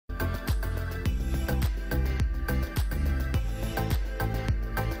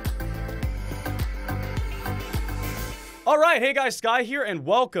Alright, hey guys, Sky here, and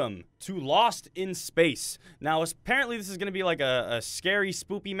welcome to Lost in Space. Now, apparently this is going to be like a scary,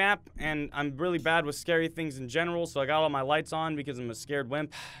 spoopy map, and I'm really bad with scary things in general, so I got all my lights on because I'm a scared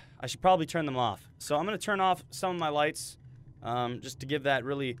wimp. I should probably turn them off. So I'm going to turn off some of my lights, just to give that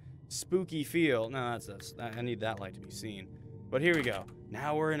really spooky feel. No, I need that light to be seen. But here we go.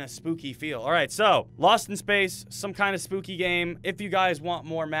 Now we're in a spooky feel. All right, so Lost in Space, some kind of spooky game. If you guys want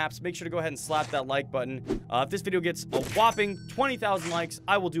more maps, make sure to go ahead and slap that like button. If this video gets a whopping 20,000 likes,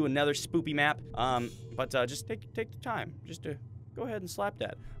 I will do another spoopy map. But just take the time just to go ahead and slap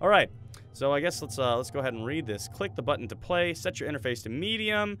that. All right, so I guess let's go ahead and read this. Click the button to play. Set your interface to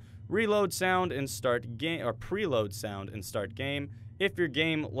medium. Reload sound and start game, or preload sound and start game. If your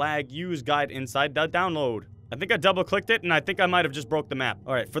game lag, use guide inside the download. I think I double-clicked it, and I think I might have just broke the map.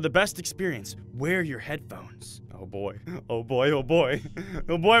 All right, for the best experience, wear your headphones. Oh, boy. Oh, boy. Oh, boy.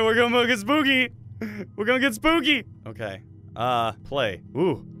 Oh, boy, we're gonna get spooky. We're gonna get spooky. Okay. Play.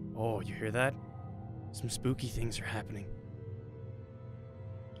 Ooh. Oh, you hear that? Some spooky things are happening.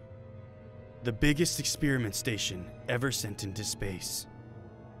 The biggest experiment station ever sent into space.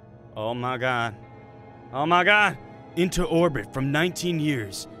 Oh, my God. Oh, my God. Into orbit from 19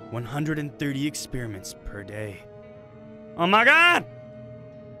 years. 130 experiments per day. Oh my God!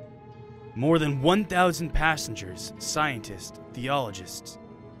 More than 1,000 passengers, scientists, theologists,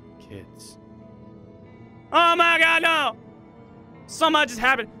 kids. Oh my God, no! Something just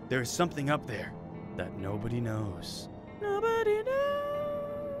happened. There's something up there that nobody knows. Nobody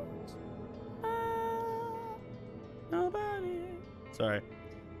knows. Nobody. Sorry.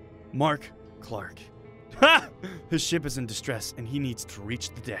 Mark Clark. Ha! His ship is in distress, and he needs to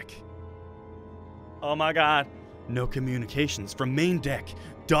reach the deck. Oh my God. No communications from main deck.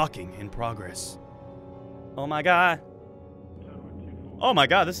 Docking in progress. Oh my God. Oh my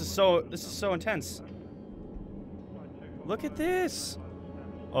God, this is so intense. Look at this.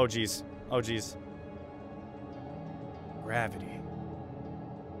 Oh geez. Oh geez. Gravity.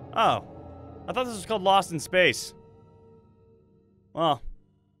 Oh. I thought this was called Lost in Space. Well,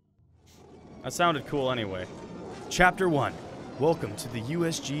 that sounded cool anyway. Chapter 1. Welcome to the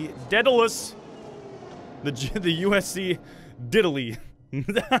USG Daedalus. The USC Diddly.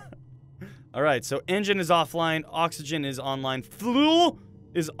 Alright, so engine is offline, oxygen is online, fuel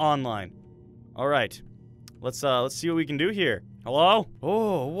is online. Alright. Let's see what we can do here. Hello?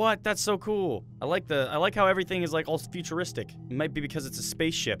 Oh, what? That's so cool. I like how everything is like all futuristic. It might be because it's a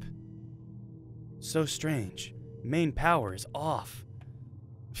spaceship. So strange. Main power is off.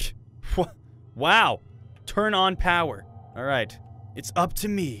 What? Wow. Turn on power. All right. It's up to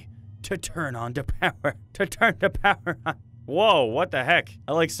me to turn on the power. To turn the power on. Whoa, what the heck?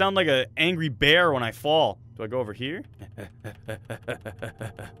 I like sound like an angry bear when I fall. Do I go over here?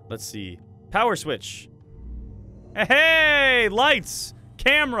 Let's see. Power switch. Hey, lights,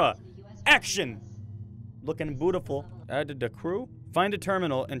 camera, action. Looking beautiful. Added the crew. Find a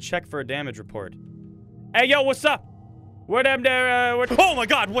terminal and check for a damage report. Hey, yo, what's up? Where them there? Oh my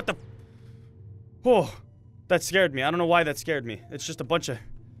God, what the? Oh, that scared me. I don't know why that scared me. It's just a bunch of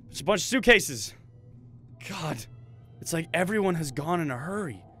suitcases. God, it's like everyone has gone in a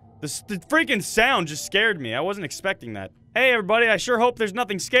hurry. The freaking sound just scared me. I wasn't expecting that. Hey, everybody, I sure hope there's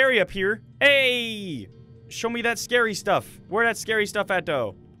nothing scary up here. Hey, show me that scary stuff. Where that scary stuff at,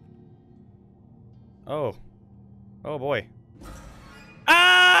 though? Oh. Oh, boy.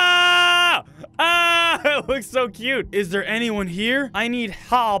 Ah! Ah! It looks so cute. Is there anyone here? I need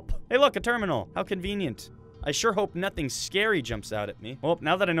help. Hey, look, a terminal. How convenient. I sure hope nothing scary jumps out at me. Well,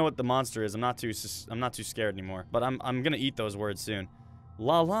 now that I know what the monster is, I'm not too scared anymore. But I'm gonna eat those words soon.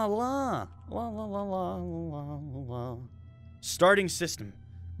 La la la. La la la la la la. Starting system.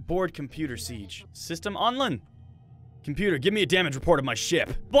 Board computer siege. System online. Computer, give me a damage report of my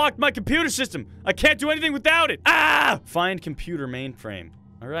ship. Blocked my computer system. I can't do anything without it. Ah! Find computer mainframe.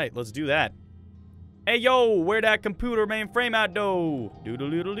 All right, let's do that. Hey, yo, where that computer mainframe at, though?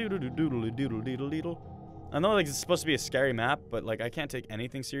 Doodle-doodle-doodle-doodle-doodle-doodle-doodle. I know, like, it's supposed to be a scary map, but, like, I can't take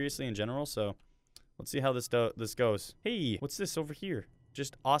anything seriously in general, so let's see how this goes. Hey, what's this over here?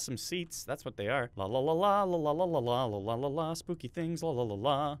 Just awesome seats. That's what they are. La la la la la la la la la la la la. Spooky things. La la la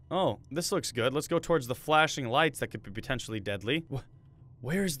la. Oh, this looks good. Let's go towards the flashing lights that could be potentially deadly.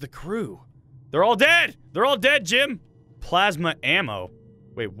 Where's the crew? They're all dead. They're all dead, Jim. Plasma ammo.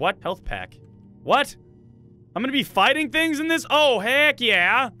 Wait, what? Health pack. What? I'm gonna be fighting things in this? Oh, heck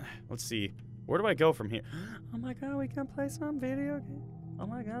yeah. Let's see. Where do I go from here? Oh my God, we can play some video game. Oh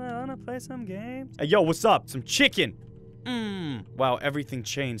my God, I wanna play some games. Hey, yo, what's up? Some chicken. Wow, everything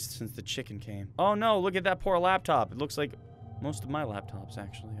changed since the chicken came. Oh no, look at that poor laptop. It looks like most of my laptops,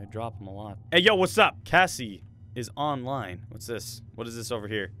 actually. I drop them a lot. Hey, yo, what's up? Cassie. is online. What's this? What is this over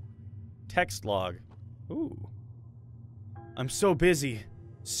here? Text log. Ooh. I'm so busy.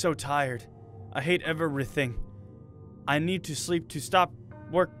 So tired. I hate everything. I need to sleep to stop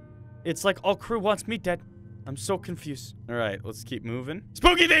work. It's like all crew wants me dead. I'm so confused. Alright, let's keep moving.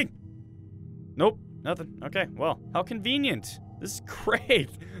 Spooky thing! Nope, nothing. Okay, well, how convenient. This is great.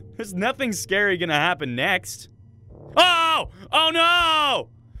 There's nothing scary gonna happen next. Oh! Oh no!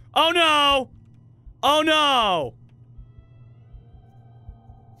 Oh no! Oh no!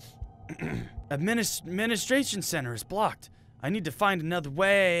 Administration center is blocked. I need to find another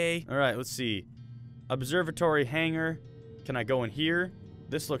way. Alright, let's see. Observatory hangar. Can I go in here?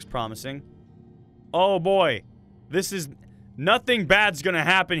 This looks promising. Oh boy. This is... Nothing bad's gonna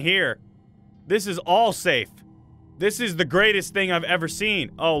happen here. This is all safe. This is the greatest thing I've ever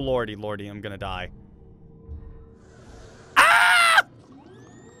seen. Oh lordy, lordy, I'm gonna die. Ah!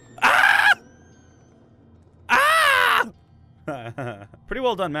 Ah! Ah! Pretty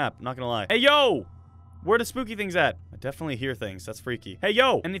well done map, not gonna lie. Hey yo! Where the spooky things at? I definitely hear things. That's freaky. Hey,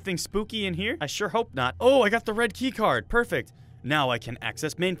 yo! Anything spooky in here? I sure hope not. Oh, I got the red key card. Perfect. Now I can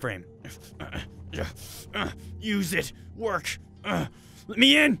access mainframe. Use it. Work. Let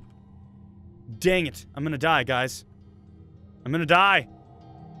me in! Dang it. I'm gonna die, guys. I'm gonna die.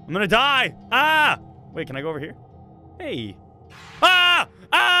 I'm gonna die! Ah! Wait, can I go over here? Hey. Ah!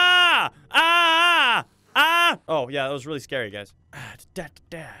 Ah! Ah! Ah! Oh, yeah, that was really scary, guys.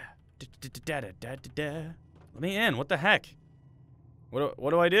 Let me in. What the heck?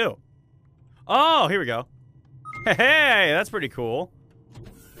 What do I do? Oh, here we go. Hey, that's pretty cool.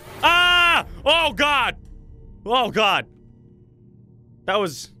 Ah! Oh god! Oh god! That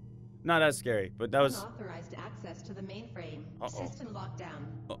was not as scary, but that was unauthorized access to the mainframe. System lockdown.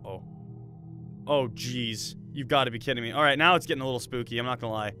 Uh-oh. Oh jeez. You've got to be kidding me. All right, now it's getting a little spooky. I'm not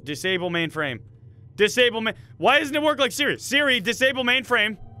gonna lie. Disable mainframe. Disable main. Why doesn't it work like Siri? Siri, disable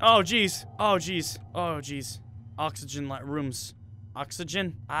mainframe. Oh jeez. Oh jeez. Oh jeez. Oxygen rooms.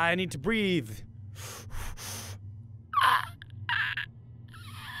 Oxygen. I need to breathe. I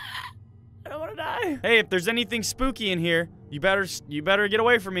don't want to die. Hey, if there's anything spooky in here, you better get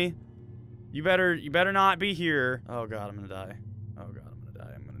away from me. You better not be here. Oh god, I'm gonna die. Oh god, I'm gonna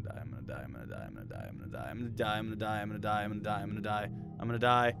die. I'm gonna die. I'm gonna die. I'm gonna die. I'm gonna die. I'm gonna die. I'm gonna die. I'm gonna die. I'm gonna die. I'm gonna die. I'm gonna die. I'm gonna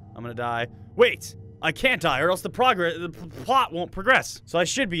die. I'm gonna die. Wait! I can't die, or else the plot won't progress. So I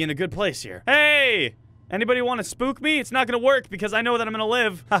should be in a good place here. Hey! Anybody want to spook me? It's not gonna work because I know that I'm gonna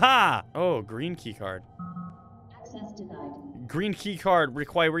live. Haha! Oh, green key card. Access denied. Green key card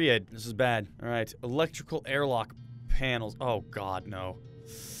required. This is bad. All right, electrical airlock panels. Oh god, no.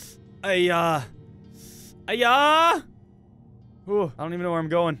 Ooh, I don't even know where I'm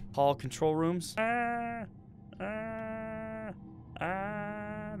going. Hall control rooms.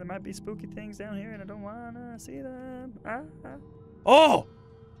 There might be spooky things down here and I don't wanna see them. Oh!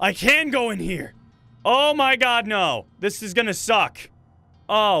 I can go in here! Oh my god, no! This is gonna suck.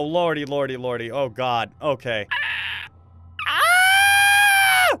 Oh, lordy, lordy, lordy. Oh god. Okay.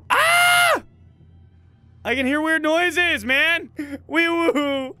 I can hear weird noises, man! Wee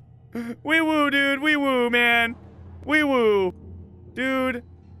woo! Wee woo, dude. Wee woo, man. Wee woo. Dude.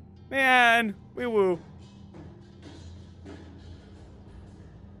 Man. Wee woo.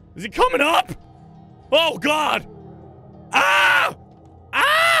 Is he coming up? Oh, God. Ah!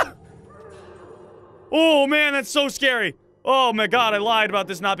 Ah! Oh, man, that's so scary. Oh, my God, I lied about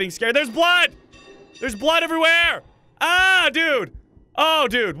this not being scary. There's blood! There's blood everywhere! Ah, dude! Oh,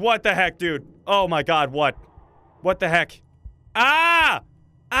 dude, what the heck, dude? Oh, my God, what? What the heck? Ah!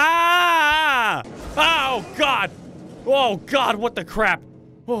 Ah! Oh, God! Oh, God, what the crap?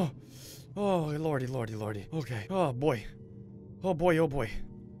 Oh. Oh, lordy, lordy, lordy. Okay. Oh, boy. Oh, boy, oh, boy.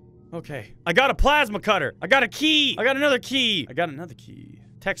 Okay. I got a plasma cutter. I got a key. I got another key. I got another key.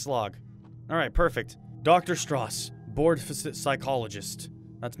 Text log. All right, perfect. Dr. Strauss, board psychologist.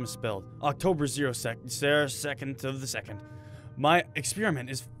 That's misspelled. October 02nd of the 2nd. My experiment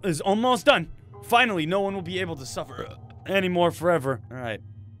is almost done. Finally, no one will be able to suffer anymore forever. All right.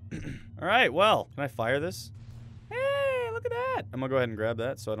 All right, well, can I fire this? Hey, look at that. I'm gonna go ahead and grab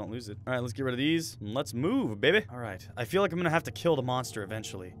that so I don't lose it. All right, let's get rid of these and let's move, baby. All right, I feel like I'm gonna have to kill the monster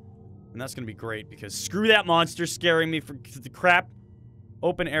eventually. And that's gonna be great because screw that monster scaring me for the crap.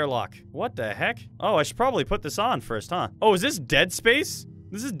 Open airlock. What the heck? Oh, I should probably put this on first, huh? Oh, is this Dead Space?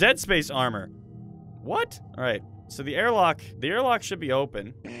 This is Dead Space armor. What? All right, so the airlock should be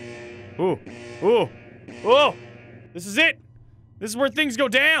open. Ooh, ooh, ooh. This is it. This is where things go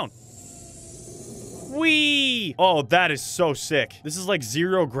down. Whee! Oh, that is so sick. This is like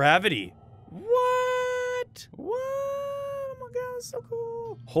zero gravity. What? What? Oh my god, that's so cool.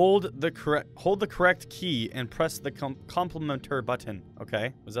 Hold the correct key and press the complementer button.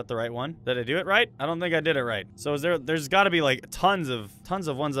 Okay, was that the right one? Did I do it right? I don't think I did it right. So there's got to be like tons of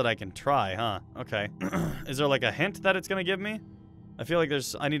ones that I can try, huh? Okay. Is there like a hint that it's gonna give me? I feel like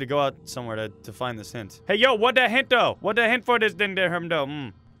I need to go out somewhere to find this hint. Hey, yo, what the hint though? What the hint for this thing there,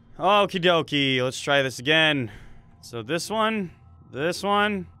 though? Okie dokie, let's try this again. So this one,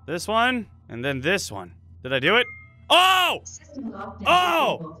 and then this one. Did I do it? Oh!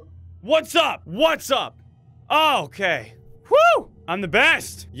 Oh! What's up? What's up? Oh, okay. Woo! I'm the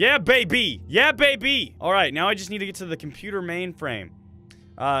best. Yeah, baby. Yeah, baby. All right, now I just need to get to the computer mainframe.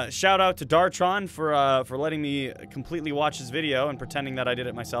 Shout out to Dartron for letting me completely watch his video and pretending that I did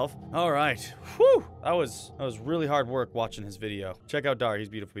it myself. All right. Whew! That was really hard work watching his video. Check out Dart. He's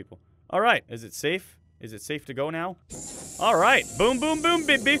beautiful people. All right. Is it safe? Is it safe to go now? All right. Boom, boom, boom,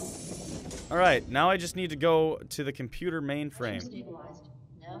 baby. All right. Now I just need to go to the computer mainframe. Stabilized.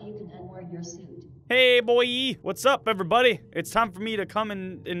 Now you can unwear your suit. Hey, boy. What's up, everybody? It's time for me to come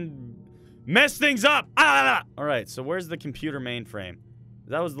and mess things up. Ah! All right. So where's the computer mainframe?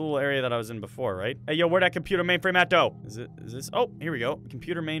 That was the little area that I was in before, right? Hey, yo, where that computer mainframe at, though? Is this? Oh, here we go.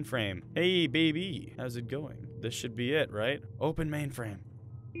 Computer mainframe. Hey, baby. How's it going? This should be it, right? Open mainframe.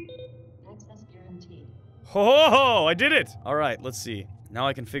 Access guaranteed. Ho, ho, ho! I did it! All right, let's see. Now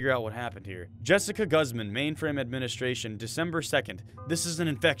I can figure out what happened here. Jessica Guzman, Mainframe Administration, December 2nd. This is an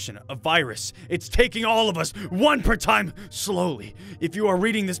infection, a virus. It's taking all of us, one per time, slowly. If you are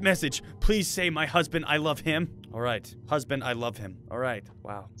reading this message, please say my husband, I love him. All right. Husband, I love him. All right.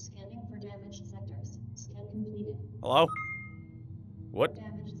 Wow. Scanning for damaged sectors. Scan completed. Hello? What?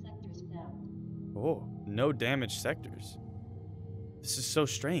 Damaged sectors found. Oh, no damaged sectors. This is so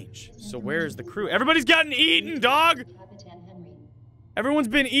strange. So where is the crew? Everybody's gotten eaten, dog! Captain Henry. Everyone's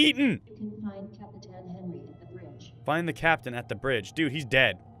been eaten! You can find Captain Henry at the bridge. Find the captain at the bridge. Dude, he's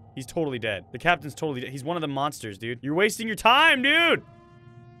dead. He's totally dead. The captain's totally dead. He's one of the monsters, dude. You're wasting your time, dude!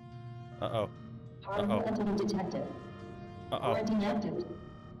 Uh-oh. Harmful entity detected. Quarantine active.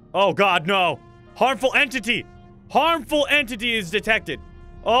 Oh, God, no. Harmful entity! Harmful entity is detected.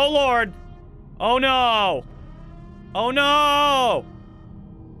 Oh, Lord. Oh, no. Oh, no!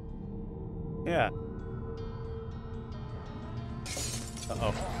 Yeah.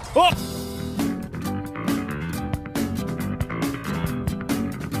 Uh-oh. Oh!